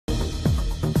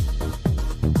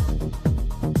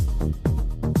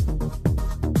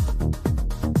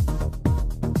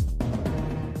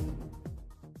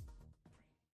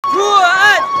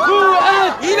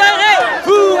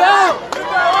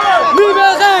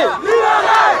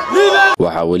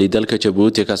waxaa weli dalka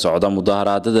Jabuuti ka socda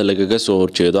mudaharaadada lagaga soo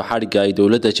horjeedo xadhiga ay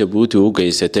dowladda Jabuuti u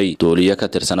geysatay dooliye ka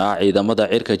tirsanaa ciidamada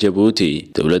cirka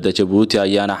Jabuuti. Dowladda Jabuuti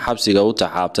ayaana xabsiga u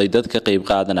taxaabtay dadka qayb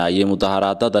qaadanayay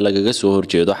mudaharaadada lagaga soo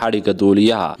horjeedo xadhiga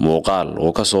dooliyaha. Muuqaal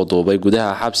oo ka soo duubay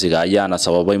gudaha xabsiga ayaana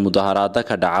sababay mudaharaada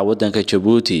ka dhaca wadanka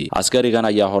Jabuuti. Askarigan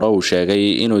ayaa hore u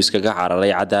sheegay inuu iskaga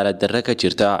cararay cadaalad darro ka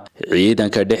jirta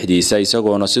ciidanka dhexdiisa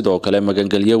isagoona sidoo kale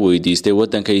magangalyo weydiistay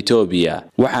wadanka Itoobiya.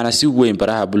 waxaana si weyn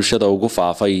baraha bulshada ugu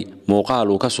faafay muuqaal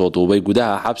uu ka soo duubay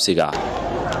gudaha xabsiga.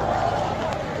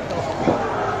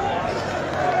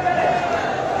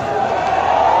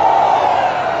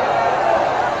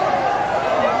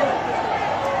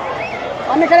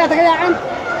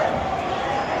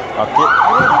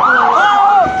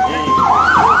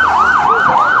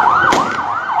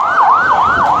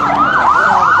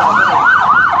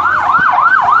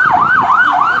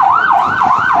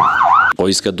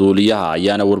 qoyska duuliyaha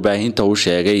ayaana warbaahinta u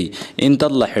sheegay in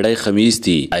dad la xidhay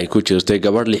Khamiistii ay ku jirtay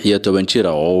gabadh 16 jir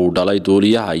oo uu dhalay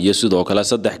duuliyaha iyo sidoo kale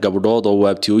 3 gabdhood oo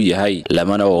waabti u yahay.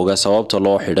 lamana oga sababta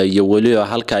loo xidhay iyo waliba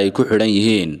halka ay ku xidhan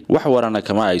yihiin. wax warana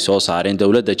kama ay soo saareen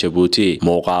dowladda Jabuuti.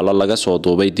 muuqaalo laga soo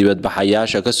duubay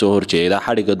dibadbaxayaasha ka soo horjeeda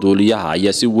xadhiga duuliyaha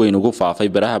ayaa si weyn ugu faafay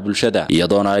baraha bulshada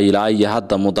iyadoona Ilaali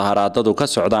hadda mudaharaadadu ka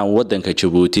socdaan wadanka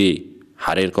Jabuuti.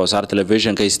 xariirka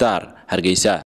Television Star Hargeysa.